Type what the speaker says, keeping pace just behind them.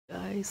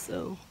Guys,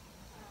 so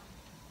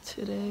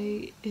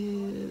today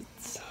is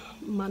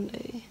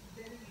Monday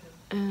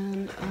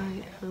and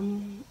I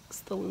am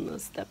still in the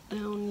step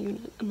down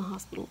unit in the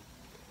hospital,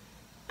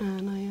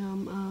 and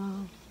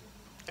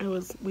I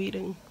was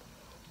waiting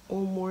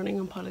all morning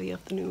and part of the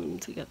afternoon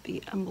to get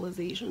the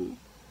embolization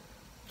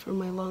for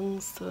my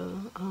lungs for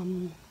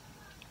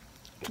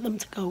them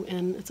to go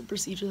in. It's a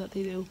procedure that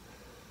they do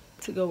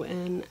to go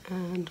in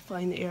and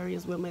find the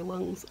areas where my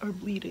lungs are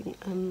bleeding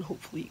and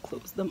hopefully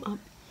close them up.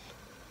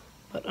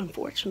 But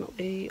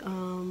unfortunately,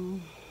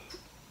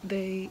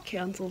 they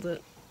canceled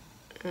it,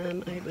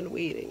 and I've been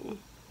waiting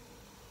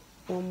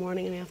all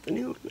morning and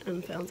afternoon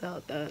and found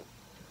out that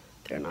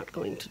they're not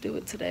going to do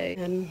it today,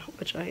 and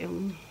which I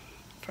am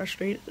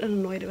frustrated and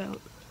annoyed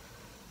about,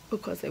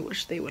 because I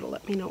wish they would have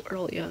let me know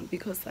earlier,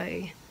 because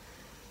I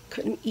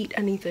couldn't eat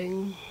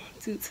anything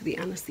due to the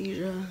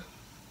anesthesia,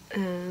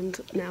 and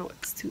now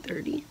it's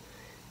 2:30.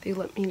 They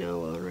let me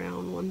know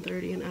around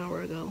 1:30 an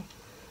hour ago.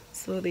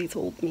 So they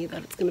told me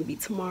that it's going to be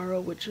tomorrow,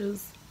 which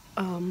is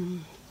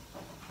the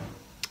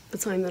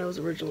time that I was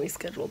originally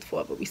scheduled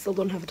for, but we still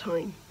don't have a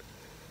time.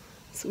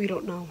 So we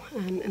don't know.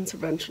 And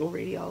interventional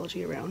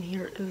radiology around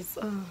here is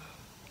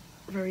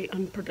very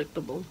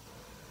unpredictable.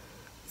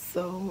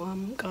 So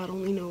God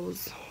only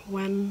knows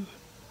when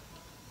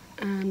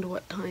and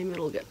what time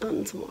it'll get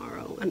done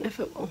tomorrow, and if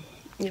it will.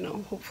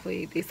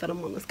 Hopefully they set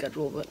them on the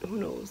schedule, but who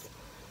knows.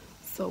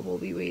 So we'll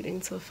be waiting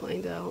to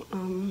find out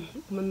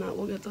when that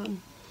will get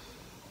done.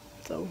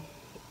 So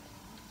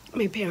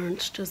my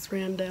parents just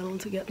ran down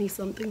to get me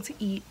something to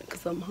eat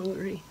because I'm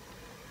hungry,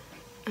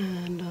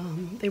 and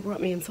they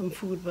brought me in some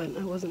food, but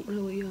I wasn't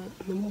really in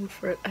the mood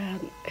for it. I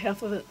had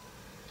half of it,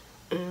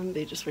 and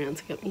they just ran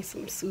to get me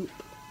some soup.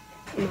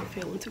 I'm not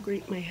feeling too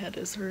great. My head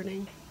is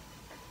hurting,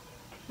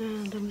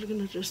 and I'm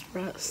gonna just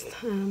rest,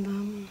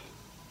 and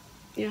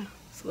yeah,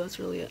 so that's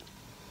really it.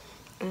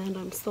 And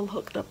I'm still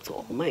hooked up to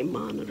all my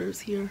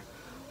monitors here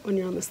when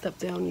you're on the step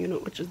down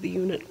unit, which is the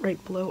unit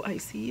right below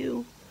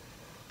ICU.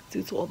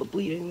 Due to all the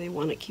bleeding, they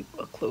want to keep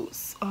a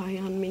close eye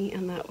on me,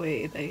 and that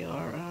way they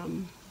are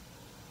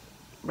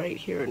right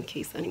here in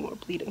case any more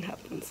bleeding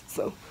happens.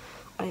 So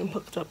I am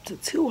hooked up to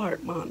 2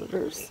 heart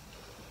monitors.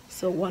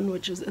 So one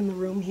which is in the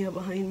room here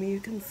behind me, you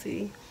can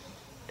see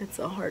it's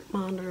a heart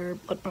monitor,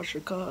 blood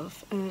pressure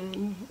cuff,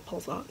 and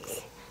pulse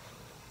ox.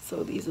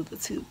 So these are the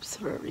tubes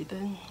for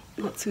everything.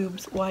 Not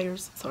tubes,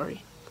 wires,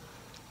 sorry.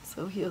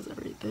 So here's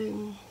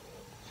everything.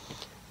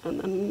 And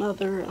then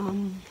another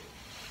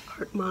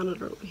heart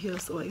monitor over here,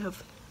 so I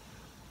have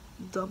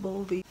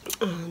double the,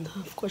 and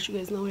of course you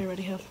guys know I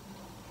already have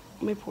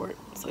my port.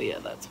 So yeah,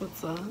 that's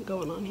what's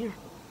going on here.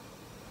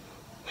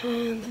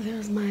 And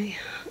there's my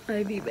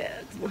IV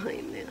bags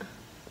behind there.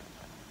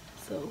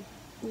 So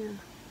yeah,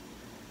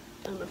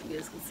 I don't know if you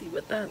guys can see,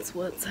 but that's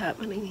what's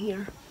happening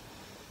here.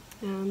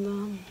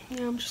 And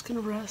yeah, I'm just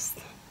gonna rest.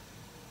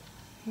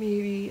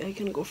 Maybe I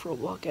can go for a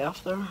walk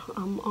after.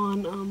 I'm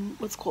on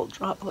what's called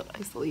droplet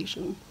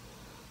isolation,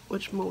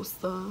 which most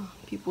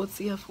people with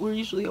CF, we're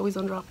usually always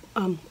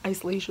on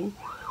isolation,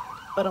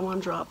 but I'm on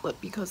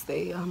droplet because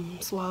they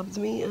swabbed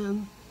me,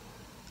 and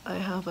I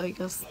have, I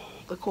guess,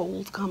 the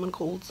common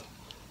cold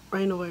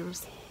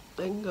rhinovirus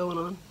thing going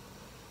on.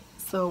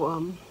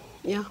 So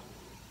yeah,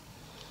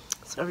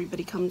 so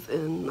everybody comes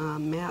in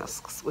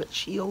masks with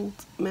shield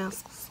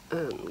masks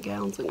and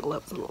gowns and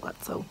gloves and all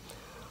that. So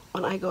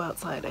when I go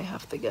outside, I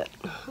have to get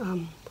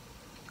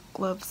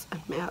gloves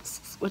and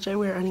masks, which I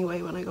wear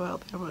anyway when I go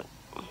out there. But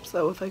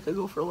so if I could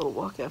go for a little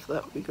walk after,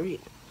 that would be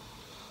great.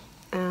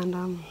 And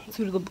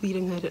due to the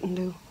bleeding, I didn't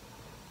do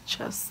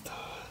chest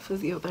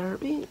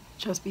physiotherapy,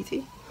 chest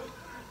PT,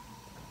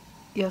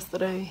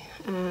 yesterday,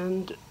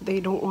 and they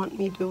don't want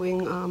me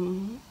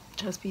doing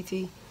chest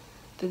PT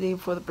the day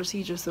before the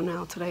procedure, so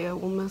now today I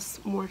will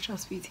miss more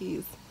chest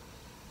PTs.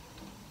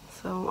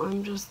 So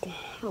I'm just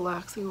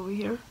relaxing over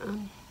here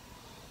and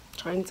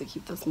trying to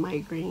keep this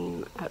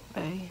migraine at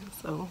bay,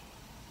 so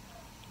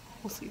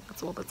we'll see.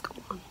 That's all that's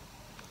going on.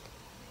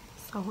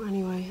 So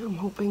anyway, I'm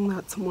hoping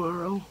that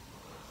tomorrow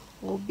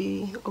will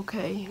be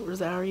okay.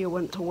 Rosario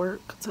went to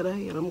work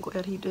today, and I'm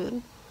glad he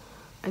did.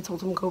 I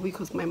told him go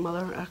because my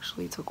mother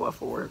actually took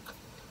off of work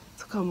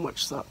to come,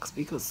 which sucks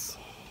because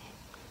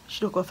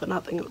she took off for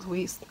nothing. It was a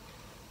waste.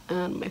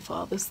 And my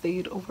father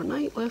stayed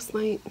overnight last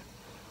night,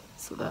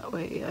 so that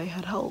way I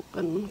had help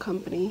and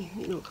company,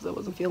 because I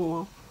wasn't feeling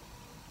well.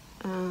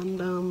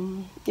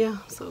 And yeah,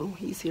 so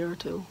he's here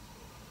too.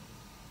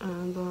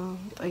 And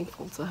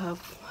thankful to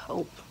have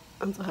help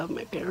and to have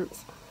my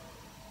parents.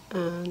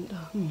 And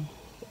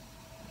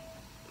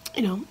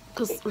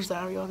because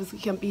Rosario obviously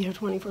can't be here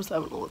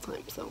 24/7 all the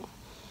time, so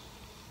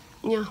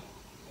yeah,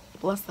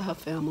 blessed to have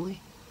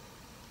family.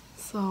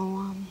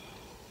 So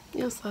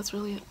yes, that's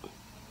really it.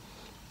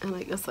 And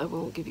I guess I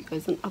will give you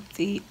guys an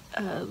update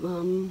as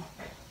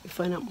we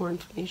find out more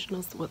information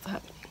as to what's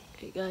happening.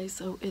 Okay guys,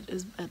 so it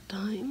is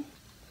bedtime,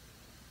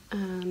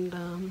 and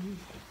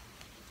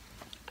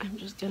I'm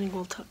just getting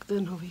all tucked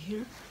in over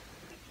here,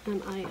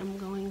 and I am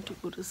going to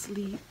go to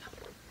sleep.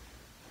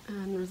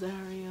 And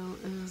Rosario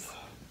is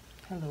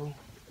Hello.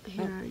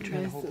 Here, you trying to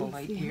guys hold the can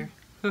light see here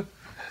him.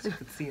 so you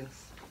can see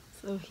us.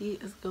 So he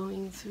is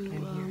going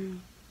to,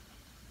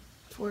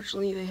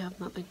 fortunately they have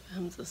nothing for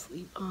him to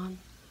sleep on.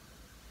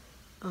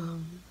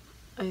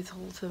 I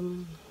told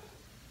him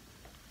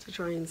to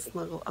try and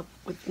snuggle up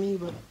with me,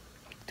 but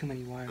Too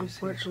many wires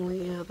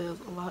unfortunately, yeah, there's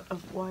a lot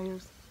of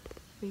wires.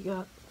 We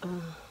got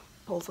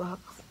pulse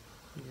ox.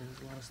 here. Yeah,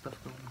 there's a lot of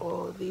stuff going on.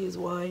 All of these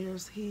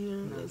wires here,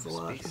 Not there's a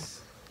enough lot.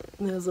 space.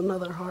 And there's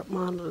another heart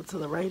monitor to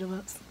the right of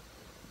us,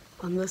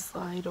 on this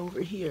side over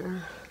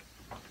here,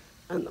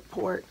 and the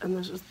port, and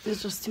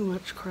there's just too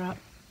much crap.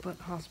 But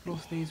hospital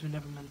stays were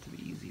never meant to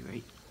be easy,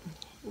 right?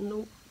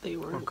 Nope, they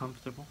Or weren't.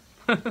 comfortable.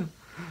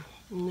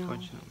 No.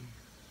 Fortunately.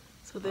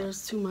 So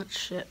there's too much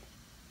shit,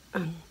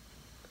 and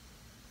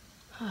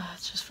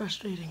it's just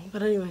frustrating.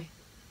 But anyway,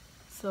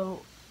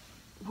 so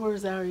poor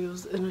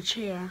Zario's in a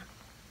chair,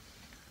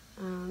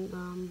 and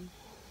I'm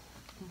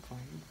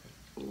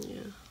fine. yeah,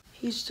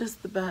 he's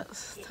just the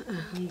best,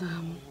 and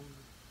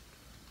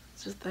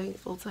just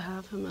thankful to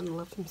have him and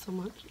love him so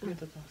much. You're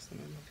the best,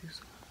 and I love you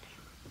so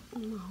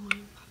much. No, I'm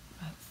not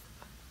the best.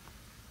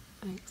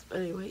 Thanks. But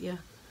anyway, yeah.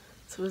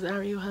 So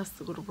Zario has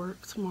to go to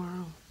work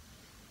tomorrow.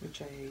 Which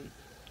I hate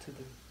to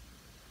do.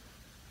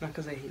 Not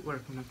because I hate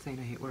work. I'm not saying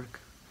I hate work.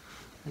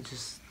 I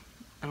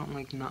don't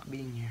like not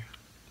being here.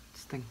 It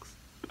stinks.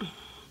 Yeah,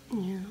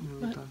 It really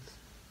but does.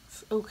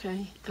 it's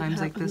okay. It Times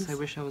like this, I happens.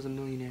 wish I was a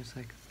millionaire so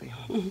I could stay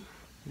home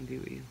and be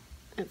with you.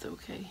 It's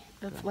okay.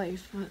 That's But-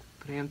 life. But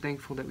But I am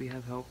thankful that we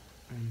have help,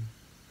 and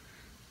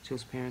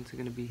Jill's parents are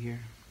going to be here,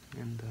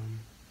 and I'm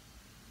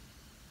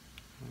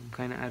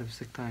kind of out of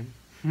sick time.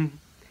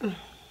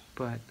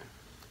 But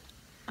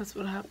that's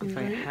what happens, if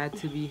I right? had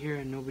to be here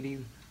and nobody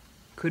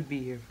could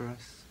be here for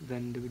us,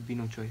 then there would be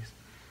no choice.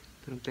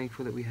 But I'm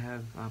thankful that we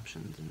have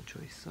options and a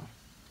choice, so.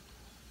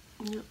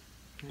 Yep.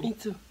 Yeah. Me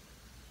too.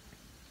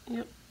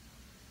 Yep.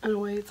 In a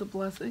way, it's a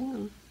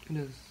blessing. And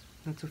It is.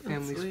 That's what That's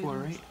family's the way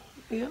for, it is. right?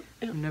 Yep.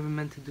 We're Yep. never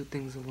meant to do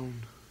things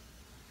alone.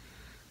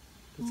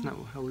 That's not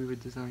how we were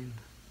designed.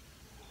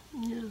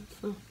 Yeah.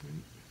 So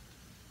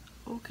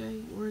Right? okay,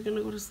 we're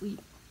gonna go to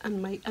sleep.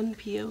 And my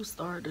NPO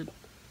started.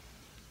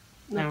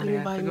 I don't Nothing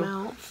have by to go?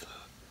 mouth.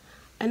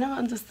 I never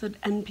understood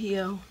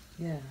NPO.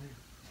 Yeah.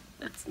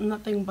 It's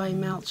nothing by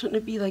mouth. Shouldn't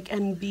it be like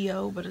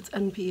NBO, but it's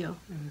NPO?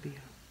 MBO.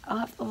 I'll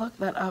have to look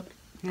that up.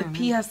 Yeah, The I P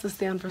mean, has to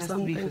stand for Has to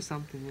something. be for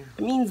something,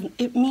 yeah.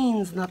 It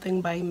means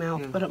nothing by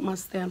mouth, Yeah. but it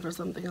must stand for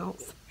something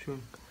else. True.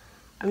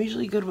 I'm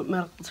usually good with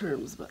medical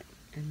terms, but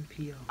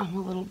NPO. I'm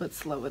a little bit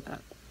slow with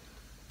that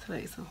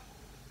today, so.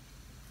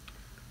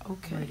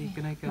 Okay. Alrighty,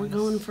 good night, We're guys.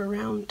 going for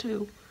round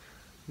 2.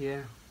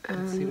 Yeah.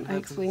 Let's see And what I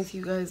explained happens. to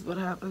you guys what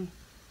happened.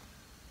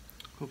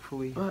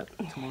 Hopefully But,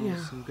 tomorrow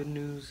yeah. some good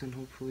news, and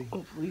hopefully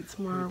Hopefully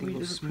tomorrow everything we do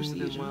goes the smooth and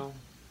procedure. well,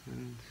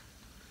 and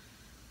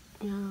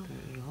Yeah.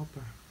 that it'll help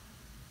her.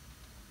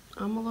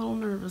 I'm a little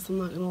nervous, I'm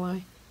not gonna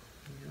lie.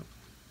 Yep.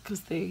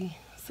 Because they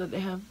said they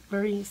have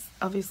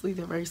obviously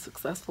they're very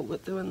successful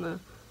with doing the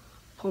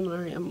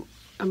pulmonary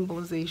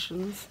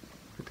embolizations.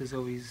 But there's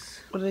always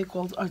What are they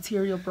called?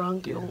 Arterial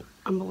bronchial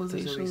there's always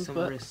embolizations. some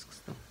But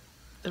risks, though.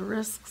 the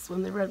risks,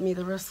 when they read me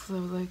the risks, I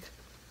was like,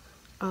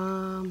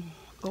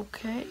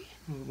 okay.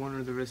 One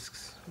of the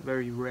risks,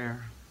 very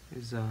rare,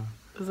 is It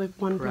was like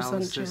 1%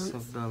 paralysis chance.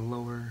 of the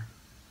lower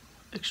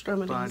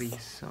Extremities. body.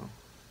 So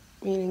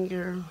Meaning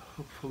your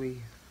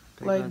hopefully,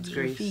 by legs, God's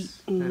your grace, feet,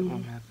 that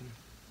won't happen.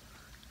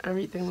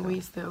 everything So-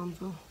 weighs down,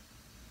 so.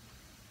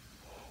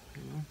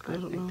 You know? I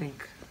don't know. I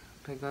think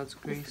by God's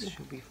grace, see.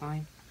 she'll be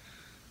fine,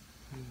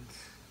 and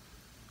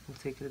we'll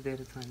take it a day at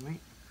a time, right?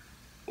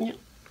 Yep.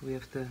 But we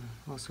have to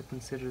also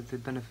consider the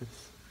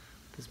benefits.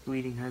 This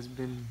bleeding has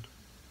been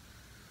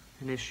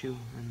an issue,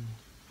 and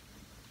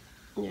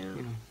Yeah.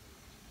 you know,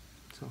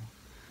 so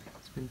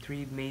it's been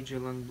 3 major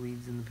lung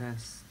bleeds in the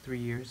past 3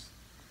 years.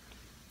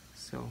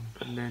 So,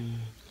 and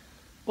then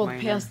Well,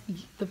 minor-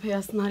 the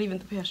past, not even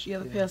the past year,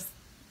 the Yeah. past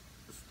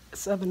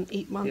 7,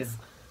 8 months,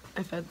 Yeah.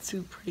 I've had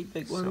 2 pretty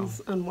big So-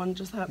 ones, and one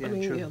just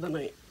happening true. the other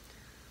night,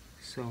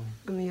 So,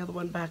 and the other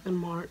one back in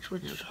March,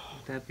 which, yep,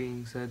 with that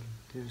being said,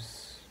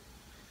 there's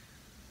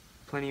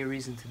plenty of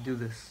reason to do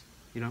this,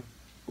 you know,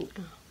 yeah.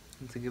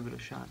 and to give it a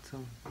shot.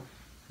 So,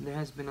 and there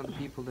has been other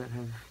people that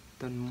have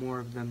done more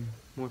of them,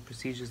 more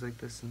procedures like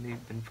this, and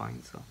they've been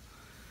fine. So,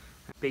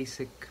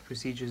 basic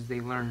procedures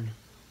they learn.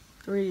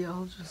 The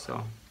radiologist.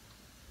 So,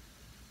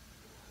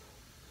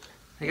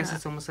 I guess Yeah.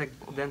 it's almost like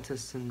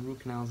dentists and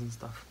root canals and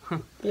stuff.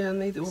 Yeah,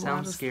 and they do a lot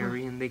Sounds of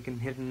scary, and they can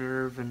hit a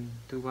nerve and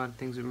do a lot of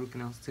things with root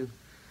canals too,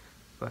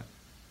 but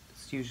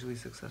it's usually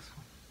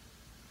successful.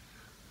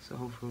 So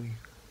hopefully,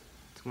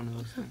 it's one of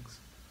those things. stuff.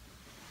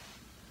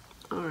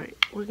 All right,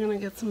 we're gonna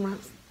get some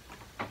rest.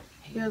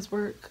 He has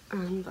work,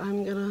 and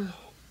I'm gonna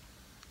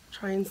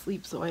try and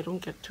sleep so I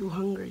don't get too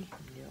hungry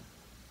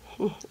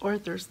Yeah. or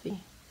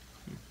thirsty.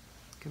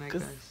 Good night,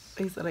 Because guys.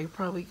 they said I'd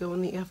probably go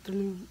in the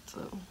afternoon,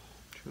 so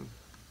True.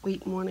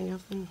 late morning,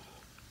 afternoon.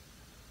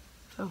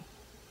 So,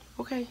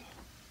 okay.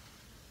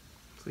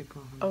 Sleep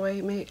well. honey. Oh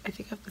wait, I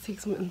think I have to take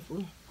some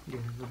insulin. Yeah,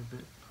 a little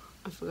bit.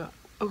 I forgot.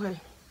 Okay.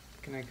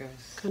 Good night,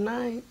 guys. Good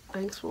night.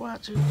 Thanks for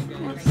watching.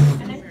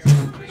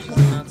 She's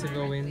about to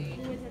go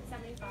in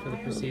for the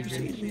procedure.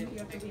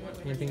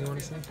 Anything you want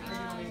to say?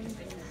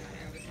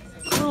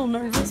 A little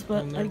nervous,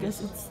 but I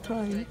guess it's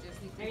time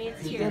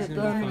to get it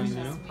done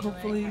and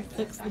hopefully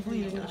fix the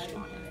bleeding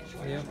issue.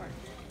 Yep.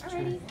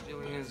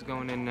 Jillian is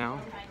going in now,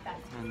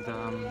 and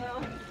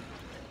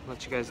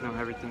let you guys know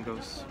how everything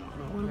goes.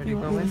 What do you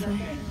want me to say? A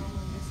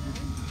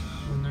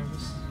little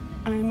nervous?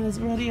 I'm as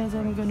ready as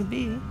I'm going to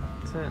be.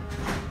 That's it.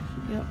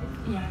 Yep.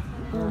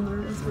 A little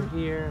nervous. We're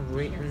here,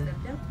 waiting.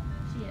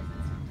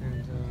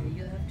 And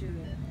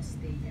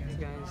hey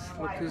guys,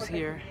 look who's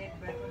here.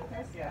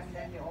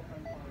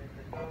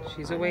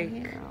 She's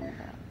awake.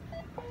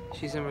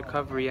 She's in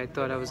recovery. I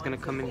thought I was gonna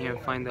come in here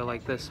and find her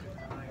like this,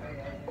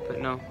 but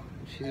no,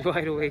 she's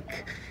wide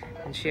awake,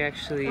 and she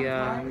actually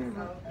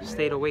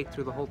stayed awake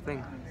through the whole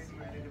thing.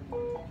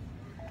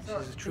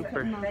 She's a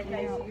trooper.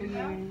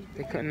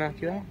 They couldn't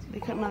knock you out? They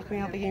couldn't knock me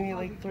out. They gave me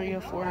like 3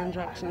 or 4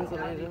 injections,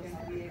 and I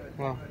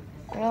Wow.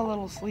 got a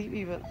little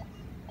sleepy, but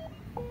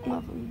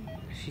nothing.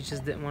 She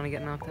just didn't want to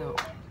get knocked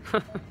out.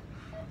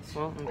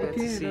 Well, I'm glad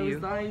to see I you.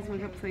 was dying, so I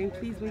kept saying,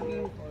 please make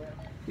me,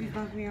 please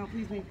knock me out,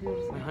 please make me.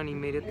 My honey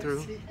made it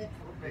through,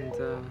 and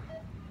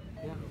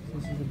yeah.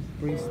 This is a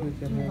bracelet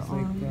that has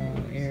like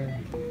air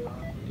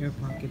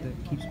pocket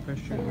that keeps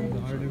pressure on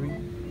the artery,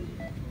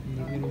 and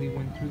they literally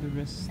went through the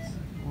wrist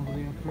all the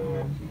way up her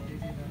arm,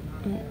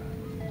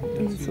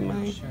 into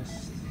my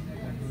chest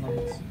and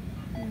lungs.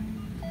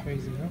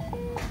 Crazy, huh?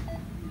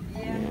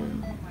 Yeah.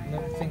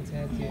 Another thing to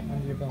add to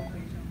under your belt.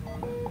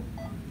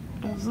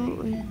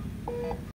 Absolutely.